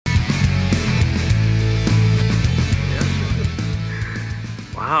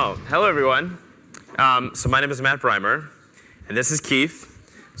Oh, hello everyone. So my name is Matt Brimer, and this is Keith.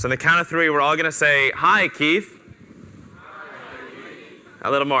 So on the count of three, we're all gonna say, "Hi, Keith." A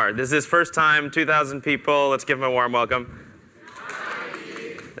little more. This is his first time, 2,000 people. Let's give him a warm welcome.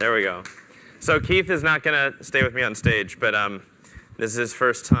 There we go. So Keith is not gonna stay with me on stage, but this is his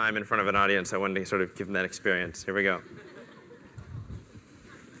first time in front of an audience. I wanted to sort of give him that experience. Here we go.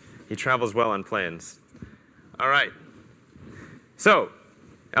 He travels well on planes. All right. So,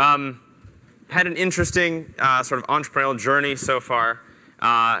 had an interesting sort of entrepreneurial journey so far.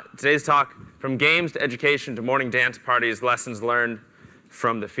 Today's talk, from games to education to morning dance parties, lessons learned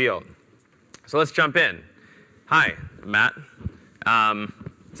from the field. So let's jump in. Hi, I'm Matt.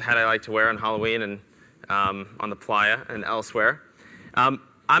 It's a hat I like to wear on Halloween and on the playa and elsewhere. I'm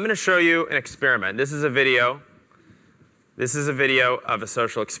going to show you an experiment. This is a video. This is a video of a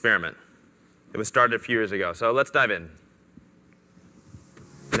social experiment. It was started a few years ago. So let's dive in.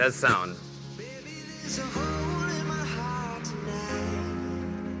 It has sound.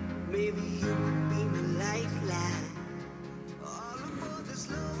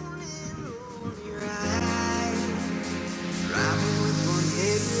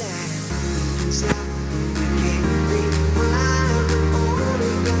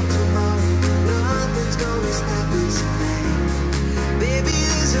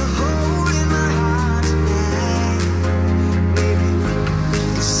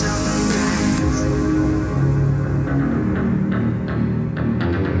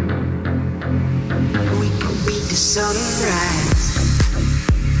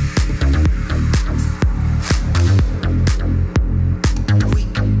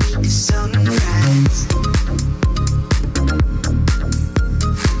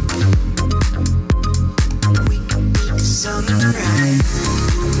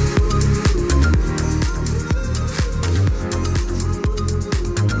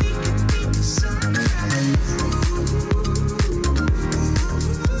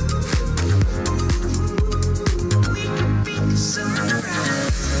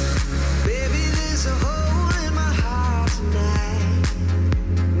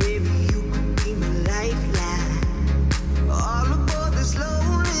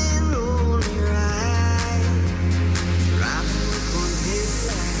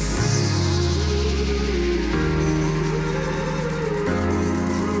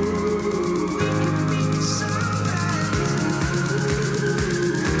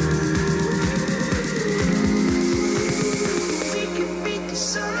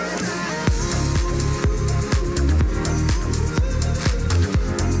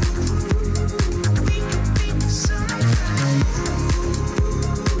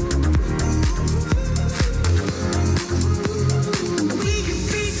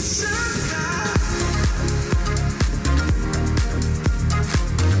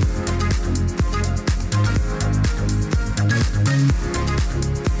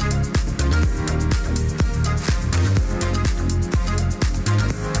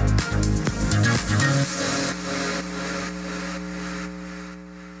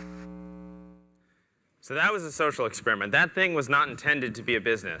 So that was a social experiment. That thing was not intended to be a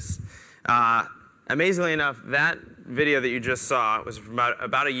business. Amazingly enough, that video that you just saw was from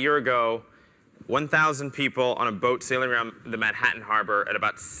about a year ago, 1,000 people on a boat sailing around the Manhattan Harbor at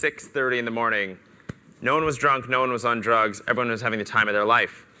about 6:30 in the morning. No one was drunk, no one was on drugs, everyone was having the time of their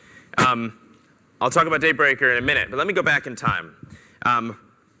life. I'll talk about Daybreaker in a minute, but let me go back in time. I'm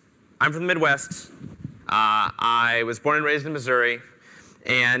from the Midwest. I was born and raised in Missouri.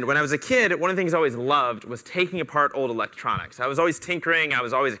 And when I was a kid, one of the things I always loved was taking apart old electronics. I was always tinkering, I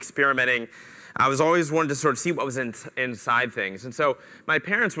was always experimenting. I was always wanted to sort of see what was inside things. And so my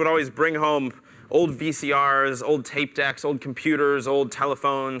parents would always bring home old VCRs, old tape decks, old computers, old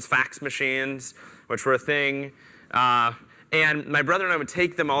telephones, fax machines, which were a thing. And my brother and I would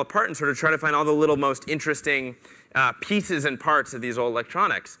take them all apart and sort of try to find all the little most interesting pieces and parts of these old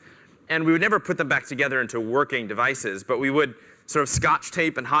electronics. And we would never put them back together into working devices, but we would sort of scotch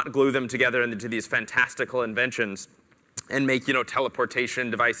tape and hot glue them together into these fantastical inventions and make, teleportation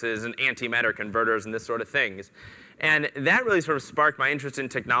devices and antimatter converters and this sort of things. And that really sort of sparked my interest in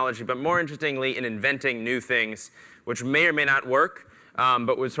technology, but more interestingly in inventing new things, which may or may not work,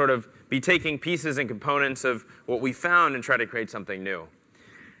 but would sort of be taking pieces and components of what we found and try to create something new.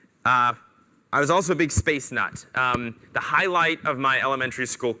 I was also a big space nut. The highlight of my elementary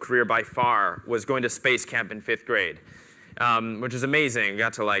school career by far was going to space camp in 5th grade. Which is amazing.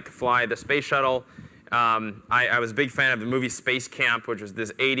 Got to fly the space shuttle. I was a big fan of the movie Space Camp, which was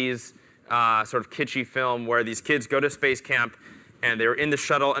this 80s sort of kitschy film where these kids go to space camp and they're in the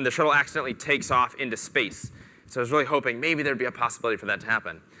shuttle and the shuttle accidentally takes off into space. So I was really hoping maybe there'd be a possibility for that to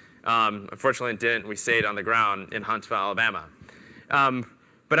happen. Unfortunately, it didn't. We stayed on the ground in Huntsville, Alabama.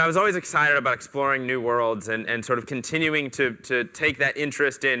 But I was always excited about exploring new worlds and sort of continuing to take that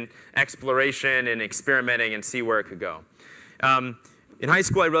interest in exploration and experimenting and see where it could go. In high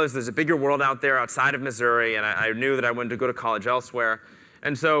school, I realized there's a bigger world out there outside of Missouri, and I knew that I wanted to go to college elsewhere.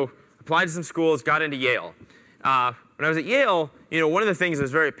 And so applied to some schools, got into Yale. When I was at Yale, one of the things that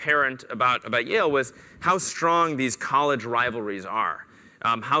was very apparent about Yale was how strong these college rivalries are.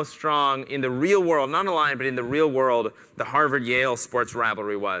 How strong in the real world, not online, but in the real world, the Harvard-Yale sports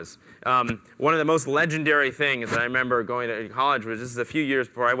rivalry was. One of the most legendary things that I remember going to college was, this is a few years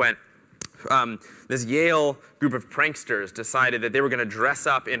before I went, this Yale group of pranksters decided that they were going to dress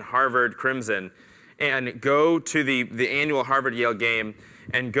up in Harvard crimson and go to the annual Harvard-Yale game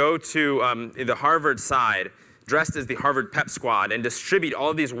and go to the Harvard side dressed as the Harvard pep squad and distribute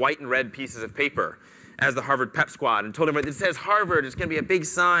all of these white and red pieces of paper as the Harvard pep squad and told everyone, it says Harvard, it's going to be a big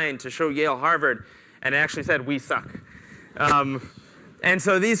sign to show Yale Harvard. And it actually said, we suck. And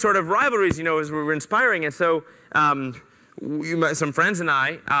so these sort of rivalries, were inspiring. And so some friends and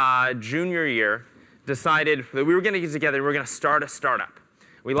I, junior year, decided that we were going to get together and we were going to start a startup.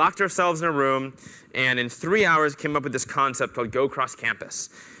 We locked ourselves in a room, and in 3 hours came up with this concept called GoCrossCampus.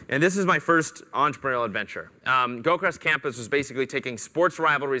 And this is my first entrepreneurial adventure. GoCrossCampus was basically taking sports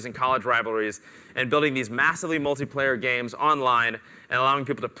rivalries and college rivalries and building these massively multiplayer games online and allowing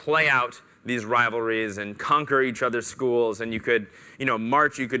people to play out these rivalries and conquer each other's schools. And you could,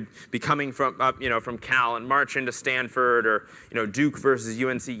 march. You could be coming from from Cal and march into Stanford, or Duke versus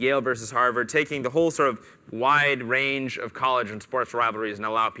UNC, Yale versus Harvard, taking the whole sort of wide range of college and sports rivalries and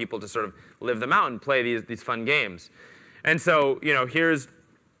allow people to sort of live them out and play these fun games. And so here's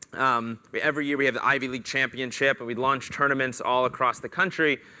every year we have the Ivy League Championship, and we launch tournaments all across the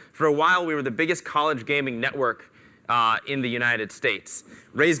country. For a while, we were the biggest college gaming network in the United States.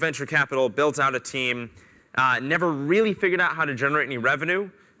 Raised venture capital, built out a team, never really figured out how to generate any revenue,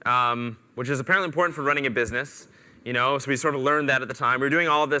 which is apparently important for running a business. So we sort of learned that at the time. We were doing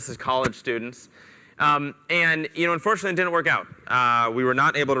all of this as college students. And unfortunately, it didn't work out. We were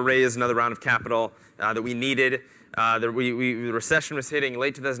not able to raise another round of capital that we needed. The recession was hitting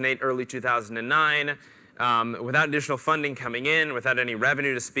late 2008, early 2009. Without additional funding coming in, without any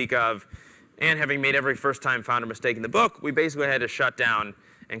revenue to speak of, and having made every first-time founder mistake in the book, we basically had to shut down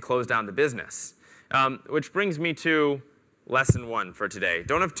and close down the business. Which brings me to lesson 1 for today.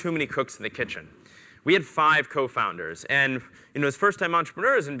 Don't have too many cooks in the kitchen. We had 5 co-founders, and as first-time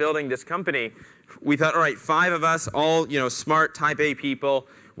entrepreneurs in building this company, we thought, all right, 5 of us, all smart Type A people.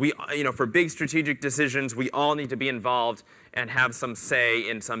 We, for big strategic decisions, we all need to be involved and have some say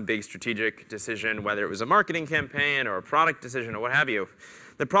in some big strategic decision, whether it was a marketing campaign or a product decision or what have you.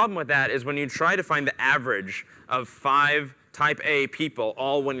 The problem with that is when you try to find the average of 5 Type A people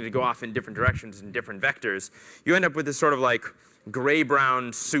all wanting to go off in different directions and different vectors, you end up with this sort of like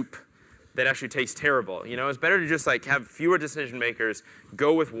gray-brown soup that actually tastes terrible. It's better to just have fewer decision makers,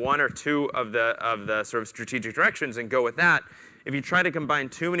 go with 1 or 2 of the sort of strategic directions and go with that. If you try to combine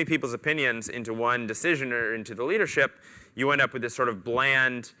too many people's opinions into one decision or into the leadership, you end up with this sort of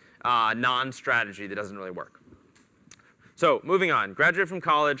bland non-strategy that doesn't really work. So moving on, graduated from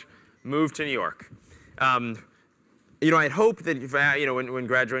college, moved to New York. I'd hoped that when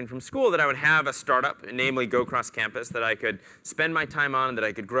graduating from school that I would have a startup, namely GoCrossCampus, that I could spend my time on, that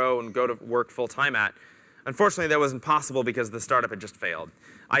I could grow and go to work full-time at. Unfortunately, that wasn't possible because the startup had just failed.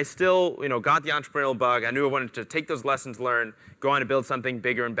 I still got the entrepreneurial bug. I knew I wanted to take those lessons learned, go on to build something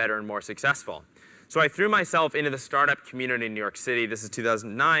bigger and better and more successful. So I threw myself into the startup community in New York City. This is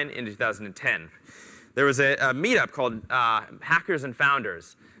 2009 into 2010. There was a meetup called Hackers and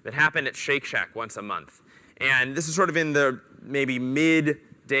Founders that happened at Shake Shack once a month. And this is sort of in the maybe mid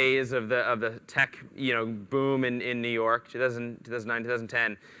days of the tech boom in New York, 2009, 2010.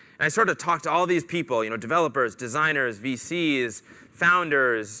 And I started to talk to all these people, developers, designers, VCs,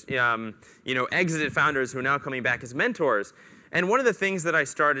 founders, exited founders who are now coming back as mentors. And one of the things that I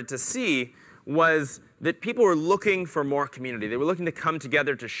started to see was that people were looking for more community. They were looking to come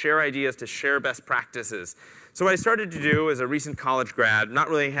together to share ideas, to share best practices. So what I started to do as a recent college grad, not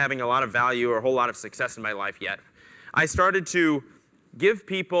really having a lot of value or a whole lot of success in my life yet, I started to give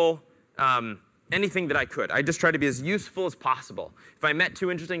people anything that I could. I just tried to be as useful as possible. If I met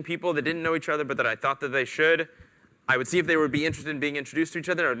 2 interesting people that didn't know each other but that I thought that they should, I would see if they would be interested in being introduced to each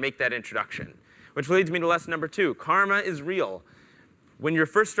other, and I would make that introduction. Which leads me to lesson number 2. Karma is real. When you're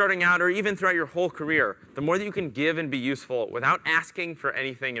first starting out, or even throughout your whole career, the more that you can give and be useful without asking for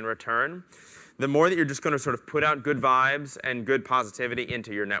anything in return, the more that you're just going to sort of put out good vibes and good positivity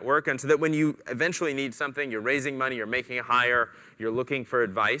into your network. And so that when you eventually need something, you're raising money, you're making a hire, you're looking for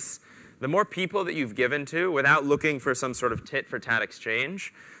advice, the more people that you've given to without looking for some sort of tit-for-tat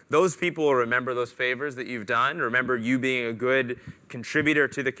exchange, those people will remember those favors that you've done, remember you being a good contributor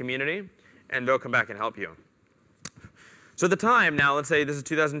to the community, and they'll come back and help you. So at the time, now let's say this is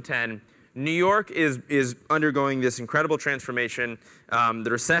 2010, New York is undergoing this incredible transformation. The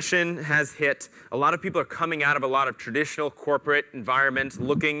recession has hit. A lot of people are coming out of a lot of traditional corporate environments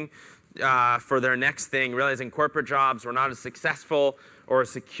looking for their next thing, realizing corporate jobs were not as successful or as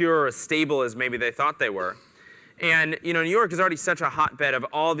secure or as stable as maybe they thought they were. And New York is already such a hotbed of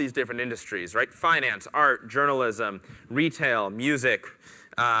all these different industries, right? Finance, art, journalism, retail, music.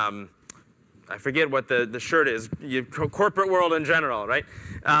 I forget what the shirt is, corporate world in general, right?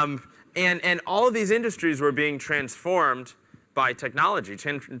 And all of these industries were being transformed by technology.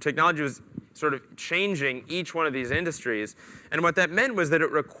 Technology was sort of changing each one of these industries. And what that meant was that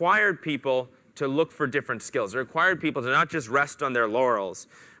it required people to look for different skills. It required people to not just rest on their laurels,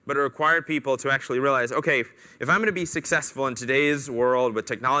 but it required people to actually realize, OK, if I'm going to be successful in today's world with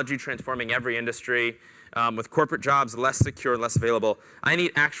technology transforming every industry, with corporate jobs less secure and less available, I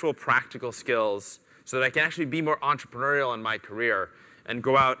need actual practical skills so that I can actually be more entrepreneurial in my career and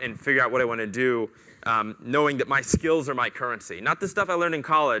go out and figure out what I want to do, knowing that my skills are my currency. Not the stuff I learned in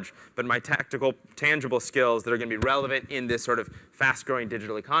college, but my tactical, tangible skills that are going to be relevant in this sort of fast-growing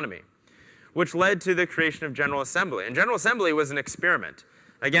digital economy, which led to the creation of General Assembly. And General Assembly was an experiment.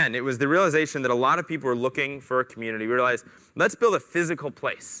 Again, it was the realization that a lot of people were looking for a community. We realized, let's build a physical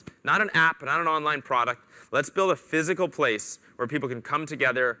place. Not an app, not an online product. Let's build a physical place where people can come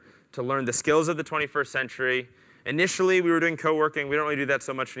together to learn the skills of the 21st century. Initially, we were doing co-working. We don't really do that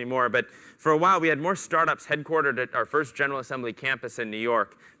so much anymore. But for a while, we had more startups headquartered at our first General Assembly campus in New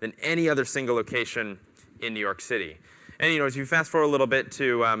York than any other single location in New York City. And as you fast forward a little bit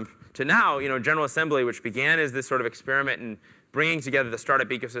to now, General Assembly, which began as this sort of experiment in bringing together the startup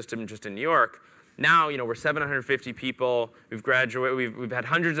ecosystem just in New York. Now, we're 750 people. We've graduated. We've had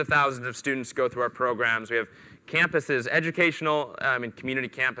hundreds of thousands of students go through our programs. We have campuses, educational and community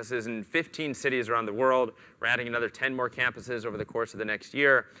campuses in 15 cities around the world. We're adding another 10 more campuses over the course of the next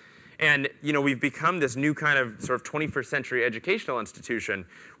year. And we've become this new kind of sort of 21st century educational institution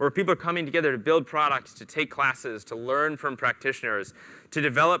where people are coming together to build products, to take classes, to learn from practitioners, to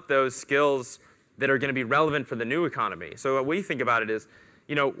develop those skills that are going to be relevant for the new economy. So what we think about it is,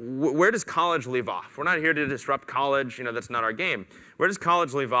 where does college leave off? We're not here to disrupt college. That's not our game. Where does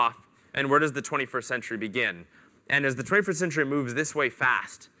college leave off, and where does the 21st century begin? And as the 21st century moves this way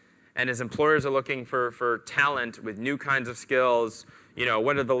fast, and as employers are looking for talent with new kinds of skills,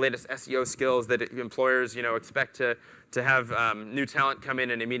 what are the latest SEO skills that employers expect to have new talent come in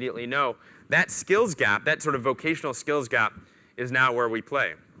and immediately know? That skills gap, that sort of vocational skills gap, is now where we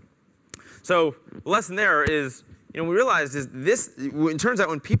play. So the lesson there is, we realized is this, it turns out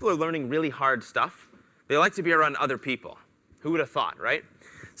when people are learning really hard stuff, they like to be around other people. Who would have thought, right?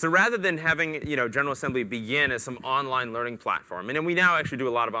 So rather than having General Assembly begin as some online learning platform, and we now actually do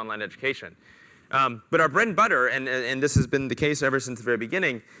a lot of online education, but our bread and butter, and this has been the case ever since the very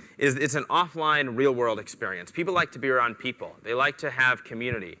beginning, is it's an offline real-world experience. People like to be around people. They like to have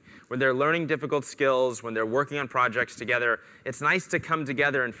community. When they're learning difficult skills, when they're working on projects together, it's nice to come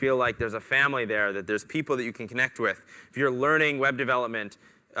together and feel like there's a family there, that there's people that you can connect with. If you're learning web development,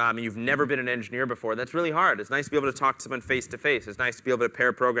 and you've never been an engineer before, that's really hard. It's nice to be able to talk to someone face to face. It's nice to be able to pair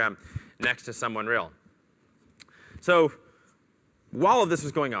a program next to someone real. So while all of this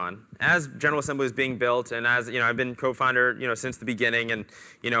was going on, as General Assembly was being built, and as I've been co-founder since the beginning, and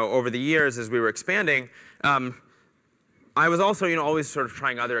over the years as we were expanding, I was also always sort of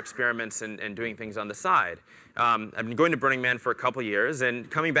trying other experiments and doing things on the side. I've been going to Burning Man for a couple years,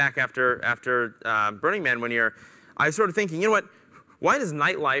 and coming back after Burning Man one year, I was sort of thinking, what? Why does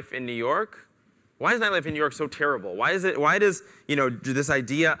nightlife in New York? Why is nightlife in New York so terrible? Why does this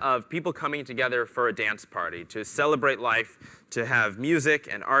idea of people coming together for a dance party to celebrate life, to have music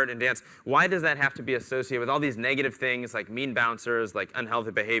and art and dance, why does that have to be associated with all these negative things like mean bouncers, like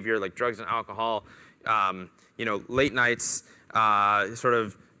unhealthy behavior, like drugs and alcohol, late nights,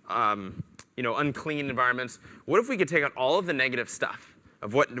 unclean environments? What if we could take out all of the negative stuff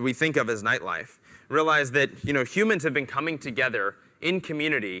of what we think of as nightlife, realize that humans have been coming together in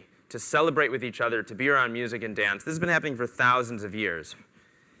community to celebrate with each other, to be around music and dance. This has been happening for thousands of years.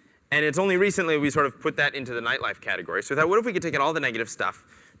 And it's only recently we sort of put that into the nightlife category. So we thought, what if we could take out all the negative stuff,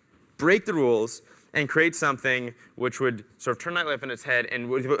 break the rules, and create something which would sort of turn nightlife on its head,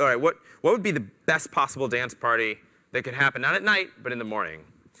 and all right, what would be the best possible dance party that could happen, not at night, but in the morning?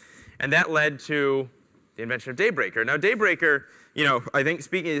 And that led to the invention of Daybreaker. Now, Daybreaker, I think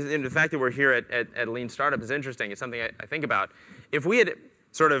speaking in the fact that we're here at Lean Startup is interesting. It's something I think about. If we had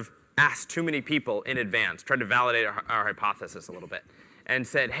sort of asked too many people in advance, tried to validate our hypothesis a little bit, and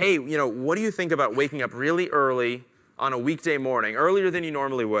said, hey, what do you think about waking up really early on a weekday morning, earlier than you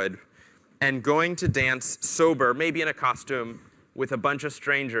normally would, and going to dance sober, maybe in a costume, with a bunch of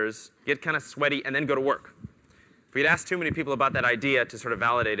strangers, get kind of sweaty, and then go to work? If we'd asked too many people about that idea to sort of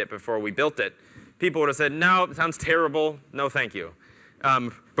validate it before we built it, people would have said, no, it sounds terrible, no thank you.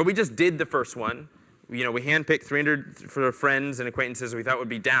 But we just did the first one. We handpicked 300 for friends and acquaintances we thought would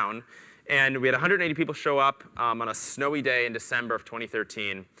be down. And we had 180 people show up on a snowy day in December of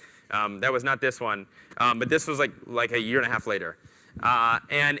 2013. That was not this one, but this was like a year and a half later.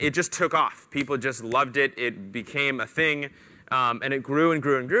 And it just took off. People just loved it. It became a thing. And it grew and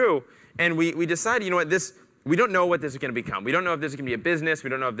grew and grew. And we decided, we don't know what this is going to become. We don't know if this is going to be a business. We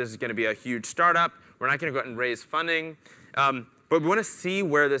don't know if this is going to be a huge startup. We're not going to go out and raise funding. But we want to see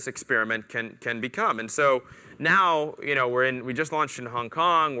where this experiment can become. And so now, we just launched in Hong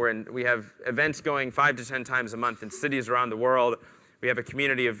Kong. We have events going 5 to 10 times a month in cities around the world. We have a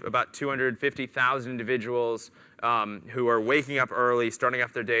community of about 250,000 individuals who are waking up early, starting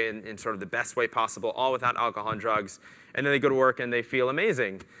off their day in sort of the best way possible, all without alcohol and drugs. And then they go to work and they feel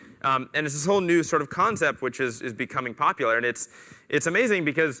amazing. And it's this whole new sort of concept which is becoming popular. And it's amazing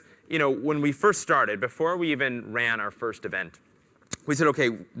because when we first started, before we even ran our first event, we said,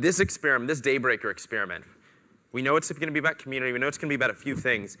 OK, this experiment, this Daybreaker experiment, we know it's going to be about community. We know it's going to be about a few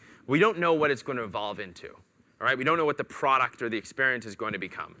things. We don't know what it's going to evolve into. All right? We don't know what the product or the experience is going to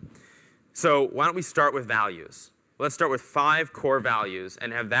become. So why don't we start with values? Let's start with 5 core values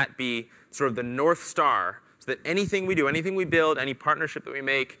and have that be sort of the North Star so that anything we do, anything we build, any partnership that we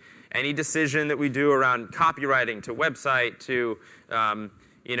make, any decision that we do around copywriting to website to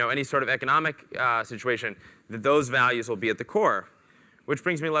any sort of economic situation, that those values will be at the core. Which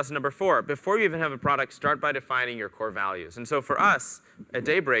brings me to lesson number 4. Before you even have a product, start by defining your core values. And so for us at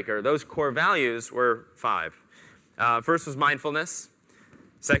Daybreaker, those core values were 5. First was mindfulness.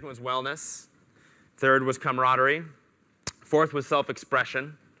 Second was wellness. Third was camaraderie. Fourth was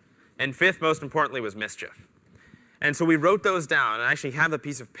self-expression. And fifth, most importantly, was mischief. And so we wrote those down. And I actually have a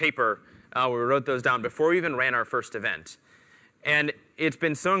piece of paper where we wrote those down before we even ran our first event. And it's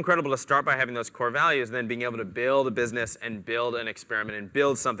been so incredible to start by having those core values and then being able to build a business and build an experiment and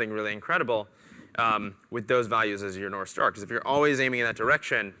build something really incredible with those values as your North Star. Because if you're always aiming in that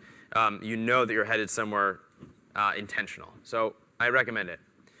direction, you know that you're headed somewhere intentional. So I recommend it.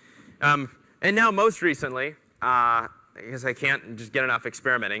 And now most recently, because I can't just get enough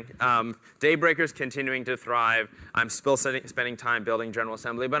experimenting, Daybreaker's continuing to thrive. I'm still spending time building General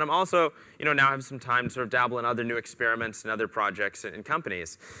Assembly, but I'm also now have some time to sort of dabble in other new experiments and other projects and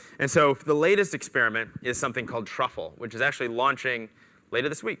companies. And so the latest experiment is something called Truffle, which is actually launching later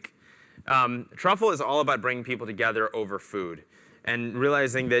this week. Truffle is all about bringing people together over food and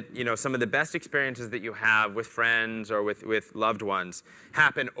realizing that some of the best experiences that you have with friends or with loved ones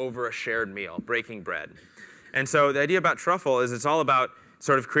happen over a shared meal, breaking bread. And so the idea about Truffle is it's all about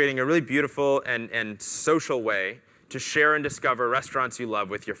sort of creating a really beautiful and social way to share and discover restaurants you love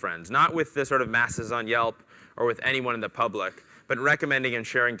with your friends. Not with the sort of masses on Yelp or with anyone in the public, but recommending and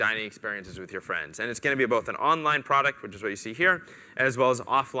sharing dining experiences with your friends. And it's going to be both an online product, which is what you see here, as well as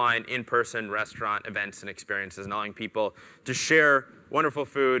offline, in-person restaurant events and experiences, and allowing people to share wonderful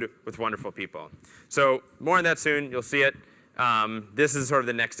food with wonderful people. So more on that soon. You'll see it. This is sort of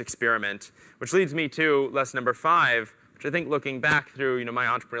the next experiment, which leads me to lesson number 5, which I think looking back through my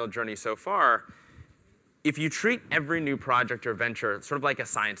entrepreneurial journey so far, if you treat every new project or venture sort of like a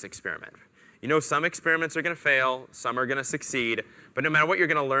science experiment, some experiments are going to fail, some are going to succeed, but no matter what, you're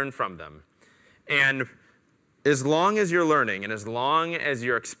going to learn from them. And as long as you're learning and as long as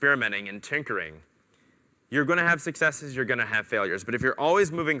you're experimenting and tinkering, you're going to have successes, you're going to have failures. But if you're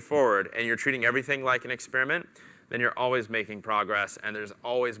always moving forward and you're treating everything like an experiment, then you're always making progress, and there's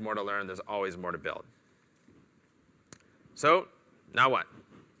always more to learn, there's always more to build. So, now what?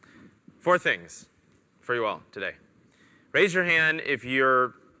 4 things for you all today. Raise your hand if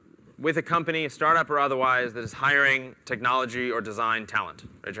you're with a company, a startup or otherwise, that is hiring technology or design talent.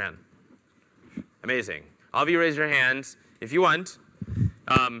 Raise your hand. Amazing. All of you raise your hands. If you want,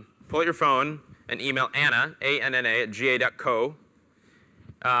 pull out your phone and email Anna, A-N-N-A, at ga.co.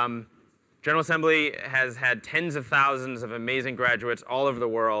 General Assembly has had tens of thousands of amazing graduates all over the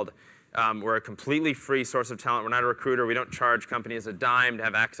world. We're a completely free source of talent. We're not a recruiter. We don't charge companies a dime to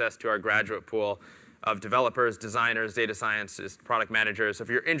have access to our graduate pool of developers, designers, data scientists, product managers. So if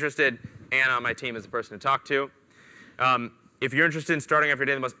you're interested, Anna on my team is the person to talk to. If you're interested in starting off your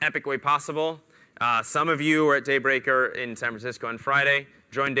day in the most epic way possible, some of you were at Daybreaker in San Francisco on Friday.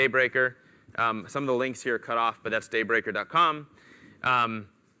 Join Daybreaker. Some of the links here are cut off, but that's daybreaker.com.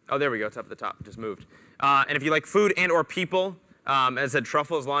 Oh, there we go. It's up at the top. Just moved. And if you like food and or people, as I said,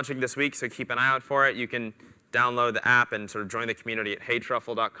 Truffle is launching this week, so keep an eye out for it. You can download the app and sort of join the community at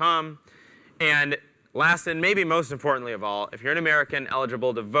heytruffle.com. And last and maybe most importantly of all, if you're an American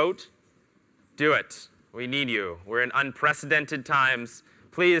eligible to vote, do it. We need you. We're in unprecedented times.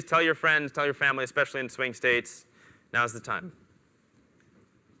 Please tell your friends, tell your family, especially in swing states. Now's the time.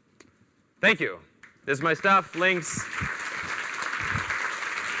 Thank you. This is my stuff, links.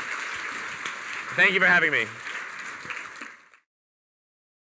 Thank you for having me.